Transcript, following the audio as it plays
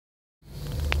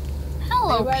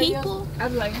on, people.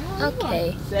 I'm like,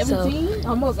 okay, 17, so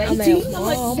almost 18. I'm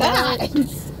like, God.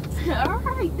 All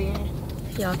right then.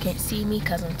 Y'all can't see me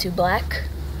because I'm too black.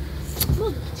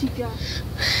 Look, Chica.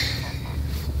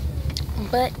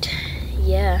 But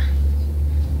yeah.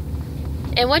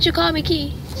 And what you call me,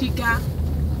 Key? Chica.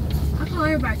 I call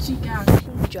everybody Chica.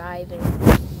 She's driving.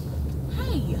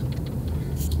 Hey.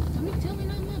 Tell me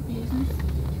not my business.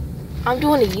 I'm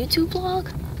doing a YouTube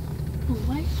vlog.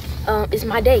 What? It's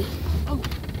my day. Oh.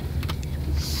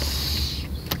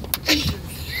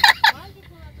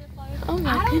 Oh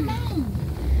my goodness.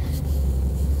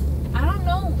 I don't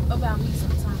know about me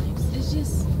sometimes. It's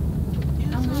just,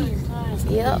 I'm weird.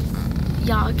 Yep.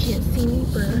 Y'all can't see me,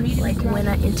 but like when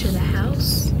I enter the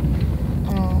house,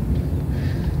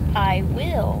 I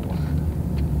will.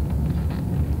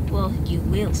 Well, you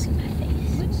will see my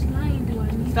face. Which line do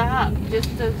I need? Stop. Just.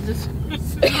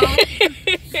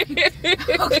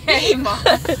 Okay, Mom.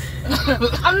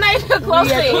 I'm not even close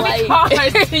to any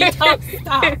cars. So you don't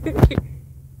stop. You're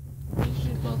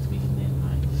supposed to be in that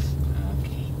line.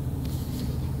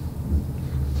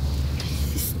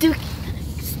 Okay.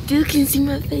 Still can see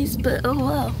my face, but oh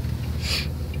well.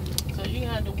 So you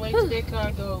have to wait till that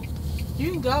car go.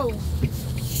 You can go.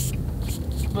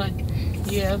 But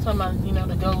yeah, I'm talking about,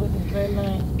 to go with the red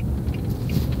line.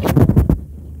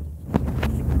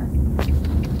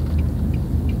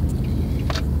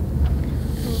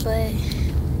 But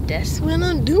that's what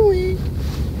I'm doing.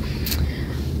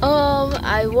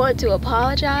 I want to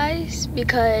apologize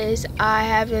because I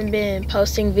haven't been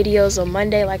posting videos on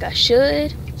Monday like I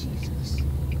should. Jesus.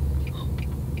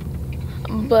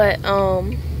 But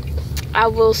I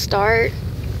will start.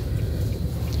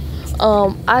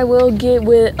 I will get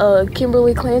with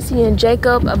Kimberly, Clancy, and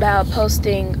Jacob about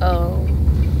posting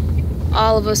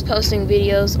all of us posting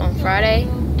videos on Friday,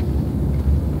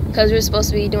 because we're supposed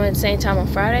to be doing it at the same time on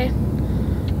Friday.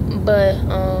 But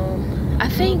I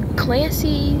think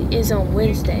Clancy is on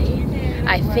Wednesday,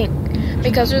 I think,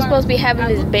 because we're supposed to be having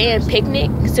this band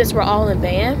picnic since we're all in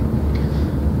band.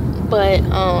 But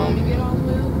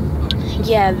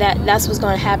yeah, that's what's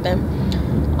gonna happen.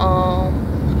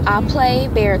 I play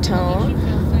baritone,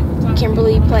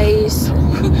 Kimberly plays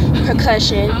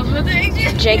percussion,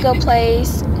 Jacob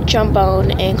plays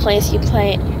trombone, and Clancy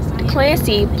plays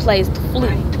the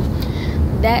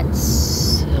flute.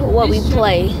 That's what we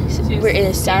play. We're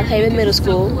in South Haven Middle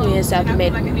School. We're in South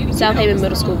Haven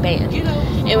Middle School band,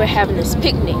 and we're having this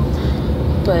picnic.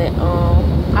 But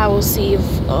I will see if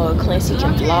Clancy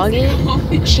can vlog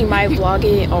it. She might vlog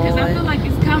it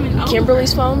on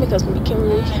Kimberly's phone, because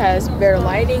Kimberly has better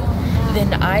lighting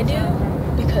than I do,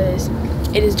 because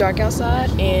it is dark outside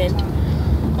and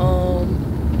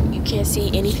you can't see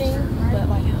anything but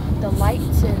like the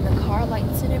lights and the car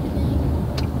lights and everything.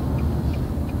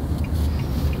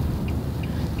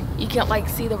 You can't like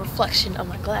see the reflection of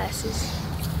my glasses.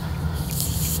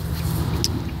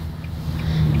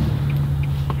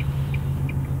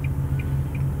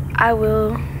 I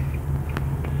will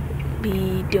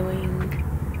be doing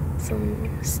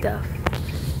some stuff.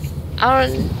 I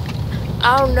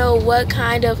don't know what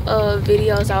kind of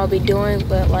videos I'll be doing,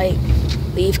 but like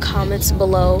leave comments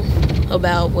below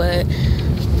about what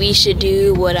we should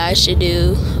do, what I should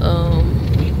do.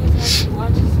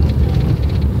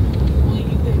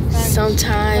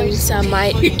 Sometimes I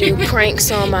might do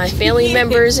pranks on my family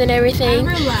members and everything.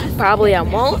 Probably I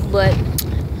won't, but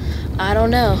I don't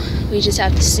know. We just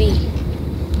have to see.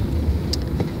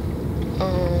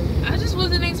 I just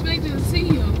wasn't expecting to see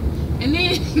him. And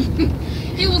then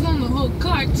he was on the whole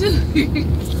cart too.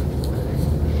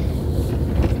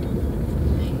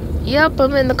 Yep,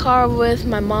 I'm in the car with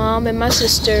my mom and my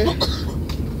sister.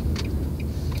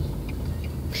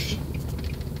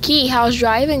 Key, how's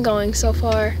driving going so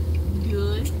far?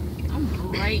 Good. I'm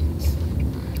great.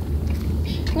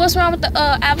 What's wrong with the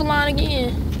Avalon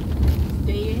again?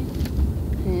 Dead.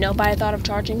 Nobody thought of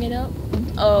charging it up?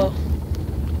 Oh.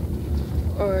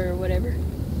 Or whatever.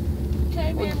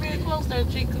 Came in real close there,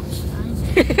 Chica.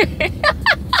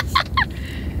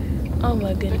 Oh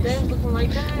my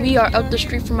goodness. We are up the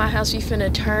street from my house. We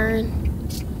finna turn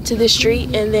to this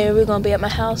street, and then we're gonna be at my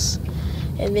house,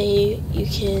 and then you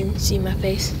can see my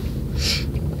face.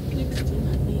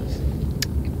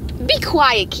 Be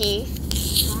quiet, Key.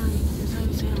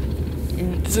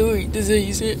 Sorry, that's how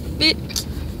you say it.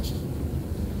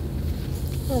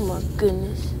 Oh my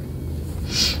goodness.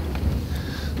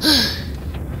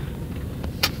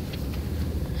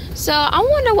 So I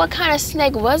wonder what kind of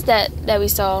snake was that we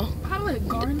saw. Probably a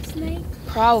garden snake.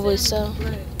 Probably so.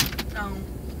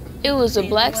 It was a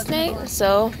black snake,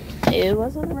 so it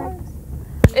wasn't a black.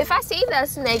 If I see that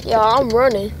snake, y'all, I'm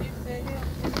running.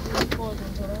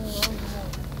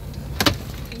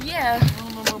 Yeah.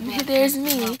 There's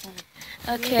me.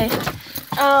 Okay.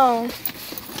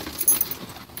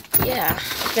 Yeah.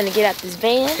 I'm gonna get out this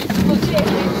van.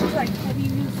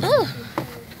 Oh.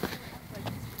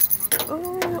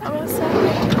 Oh, I'm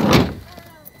outside.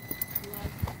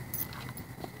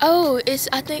 Oh,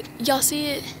 I think, y'all see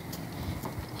it?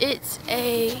 It's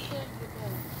a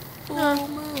full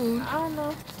moon. I don't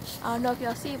know. I don't know if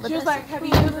y'all see it, but She was that's like, have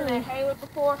you used an inhaler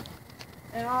before?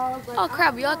 And I was like, oh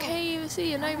crap, y'all can't even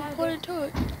see it. Not even pointing to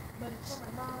it. But it's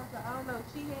for my mom, so I don't know.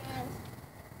 She has.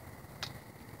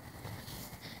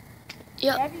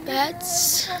 Yep,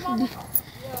 that's...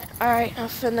 Alright, I'm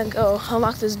finna go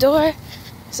unlock this door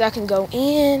so I can go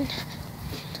in.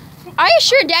 Are you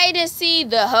sure Daddy didn't see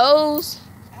the hose?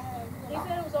 He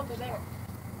said it was over there.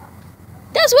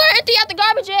 That's where I empty out the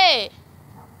garbage at.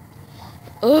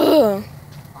 Ugh.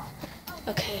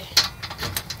 Okay.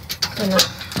 I'm gonna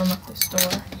unlock this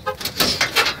door.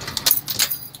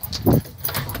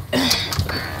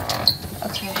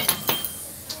 Okay.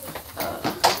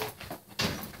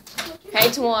 Hey,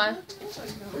 Twan.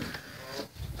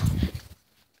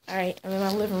 Alright, I'm in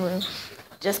my living room.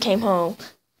 Just came home.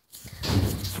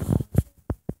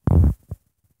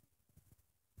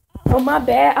 Oh, my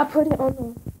bad. I put it on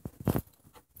the...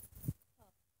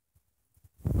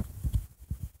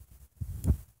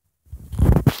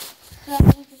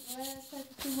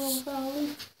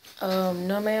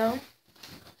 No, ma'am.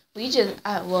 We just,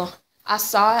 I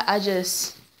saw it. I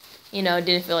just,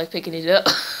 didn't feel like picking it up.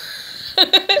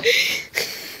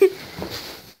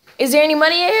 Is there any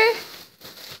money in here?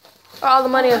 Or all the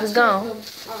money is gone?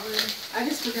 I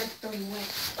just forgot to throw it away.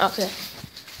 Okay.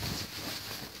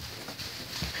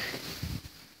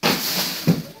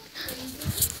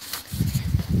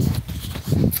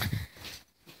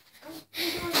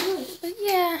 But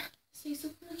yeah.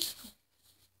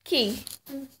 Key,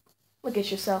 look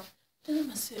at yourself.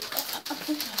 I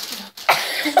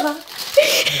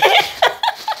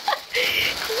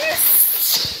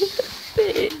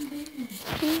Stupid.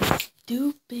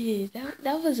 Stupid.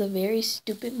 That was a very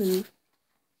stupid move.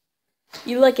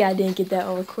 You lucky I didn't get that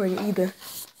on recording either.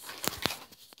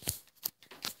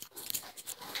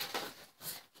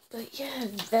 But yeah,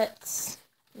 that's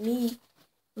me,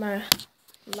 my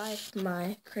life,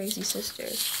 my crazy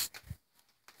sisters.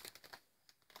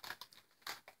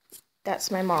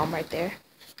 That's my mom right there.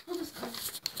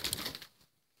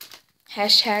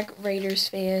 Hashtag Raiders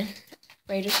fan.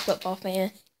 Raiders football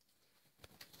fan.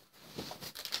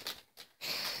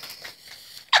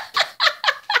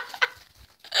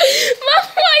 Mom,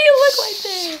 why you look like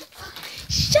that?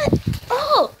 Shut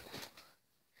up.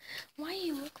 Why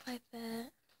you look like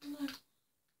that?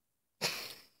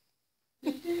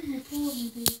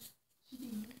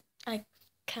 I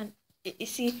can't. You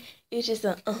see, it's just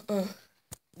a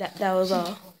That was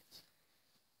all.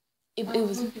 It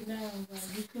was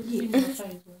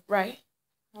right.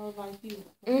 I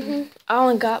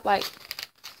only got like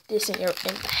this in the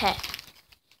hat.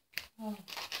 Oh.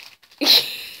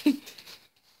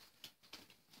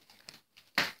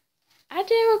 I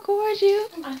didn't record you.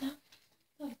 I know.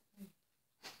 I'm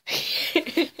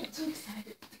too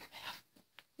excited.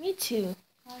 Me too.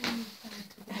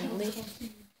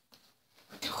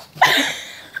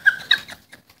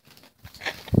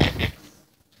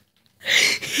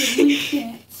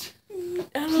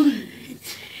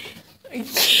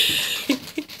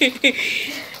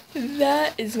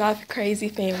 That is not crazy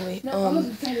family.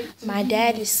 My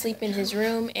dad is sleeping in his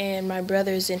room and my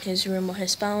brother's in his room on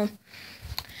his phone.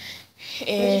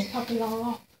 And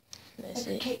that's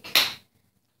it. Cake.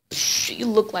 You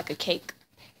look like a cake.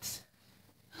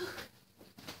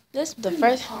 This the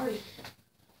first.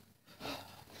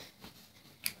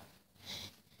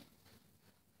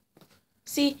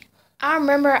 See, I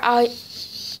remember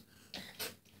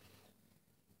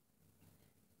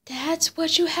That's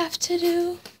what you have to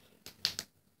do?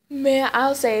 Man,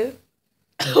 I'll say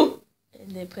and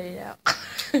then put it out.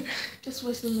 Just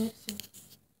waste the medicine.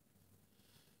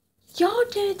 Y'all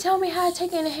didn't tell me how to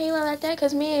take an inhaler like that,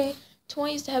 because me and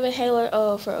Twan used to have an inhaler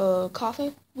for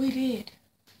coughing. We did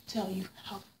tell you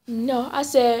how. No, I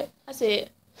said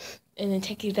and then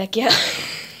take it back out.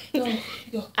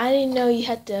 Go. I didn't know you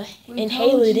had to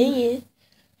inhale it in.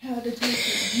 How to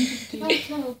take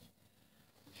it.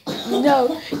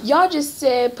 No, y'all just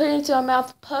said put it into my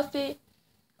mouth, puff it,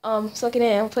 suck it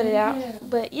in, and put it out. Yeah.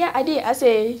 But yeah, I did. I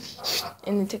said,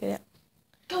 and then took it out.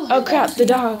 Go, Oh crap, the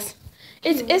dogs.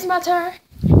 It's my turn.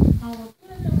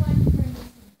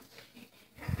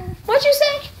 What'd you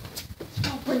say?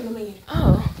 I'll bring them in.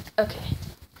 Oh, okay.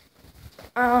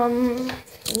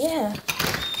 Yeah.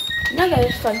 Another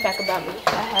fun fact about me.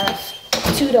 I have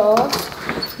 2 dogs.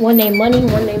 One named Money,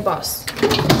 one named Boss.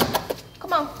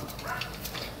 Come on.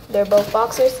 They're both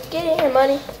boxers. Get in here,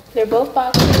 Money. They're both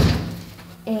boxers.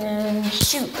 And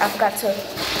shoot, I forgot to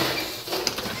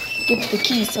get the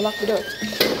keys to lock the door.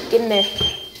 Get in there.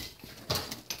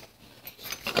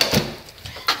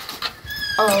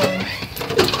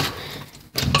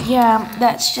 Yeah,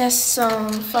 that's just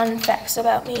some fun facts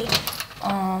about me.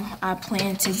 I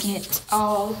plan to get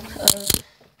all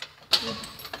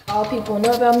people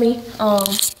know about me.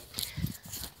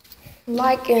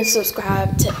 Like and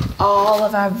subscribe to all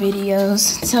of our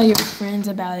videos. Tell your friends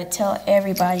about it. Tell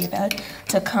everybody about it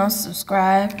to come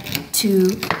subscribe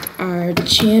to our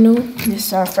channel. This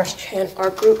is our first channel, our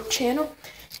group channel,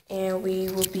 and we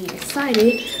will be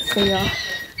excited for y'all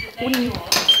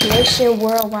nation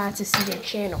worldwide to see your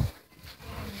channel.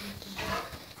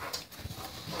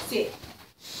 Sit.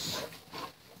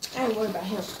 I ain't worried about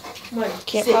him. Money.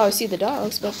 Can't probably see the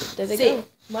dogs, but there they go.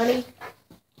 Money.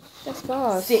 That's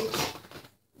Boss. Sit.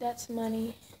 That's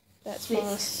Money. That's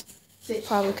Boss. Sit.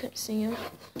 Probably couldn't see him.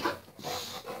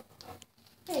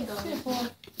 There you go.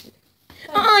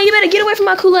 You better get away from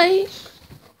my Kool-Aid.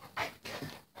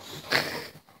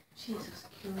 Jesus.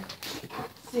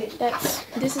 Sit.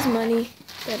 This is Money.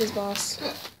 That is Boss.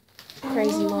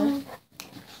 Crazy one.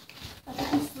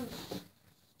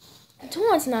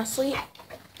 Torrance not asleep.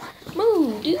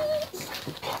 Move, dude.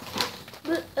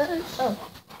 Oh,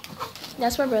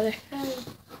 that's my brother.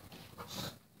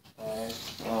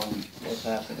 What's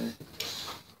happening?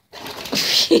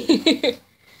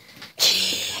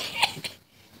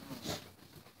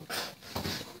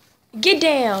 Get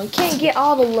down. Can't get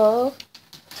all the love.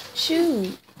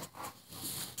 Shoot.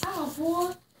 Oh,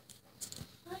 boy.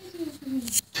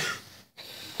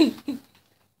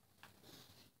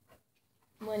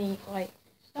 Money, like,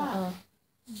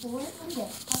 Boy, okay.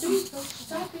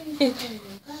 Stop being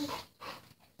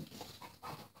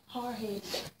hard-headed.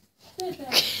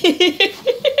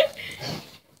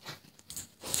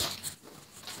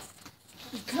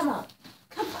 Come out.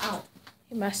 Come out.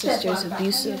 My sister's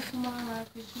abusive.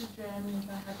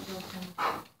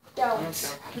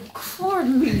 Don't record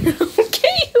me.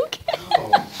 Okay.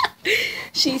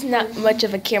 She's not much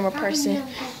of a camera person,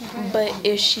 but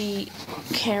if she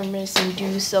cameras and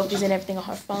do selfies and everything on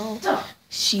her phone,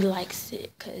 she likes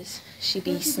it because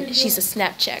she's a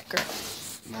Snapchat girl.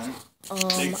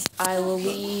 I will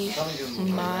leave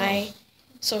my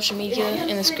social media in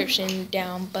the description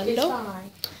down below,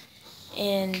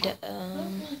 and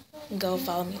go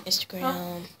follow me on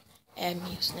Instagram, add me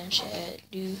on Snapchat,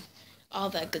 do all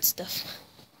that good stuff.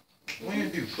 When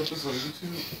did you put this on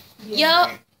YouTube?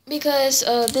 Yup, because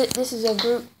this is a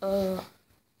group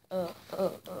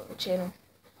channel.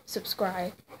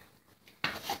 Subscribe.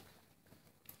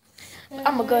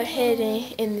 I'm gonna go ahead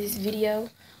and end this video.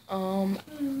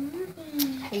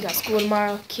 We got school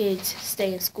tomorrow. Kids,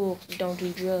 stay in school. Don't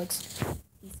do drugs.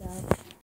 Peace out.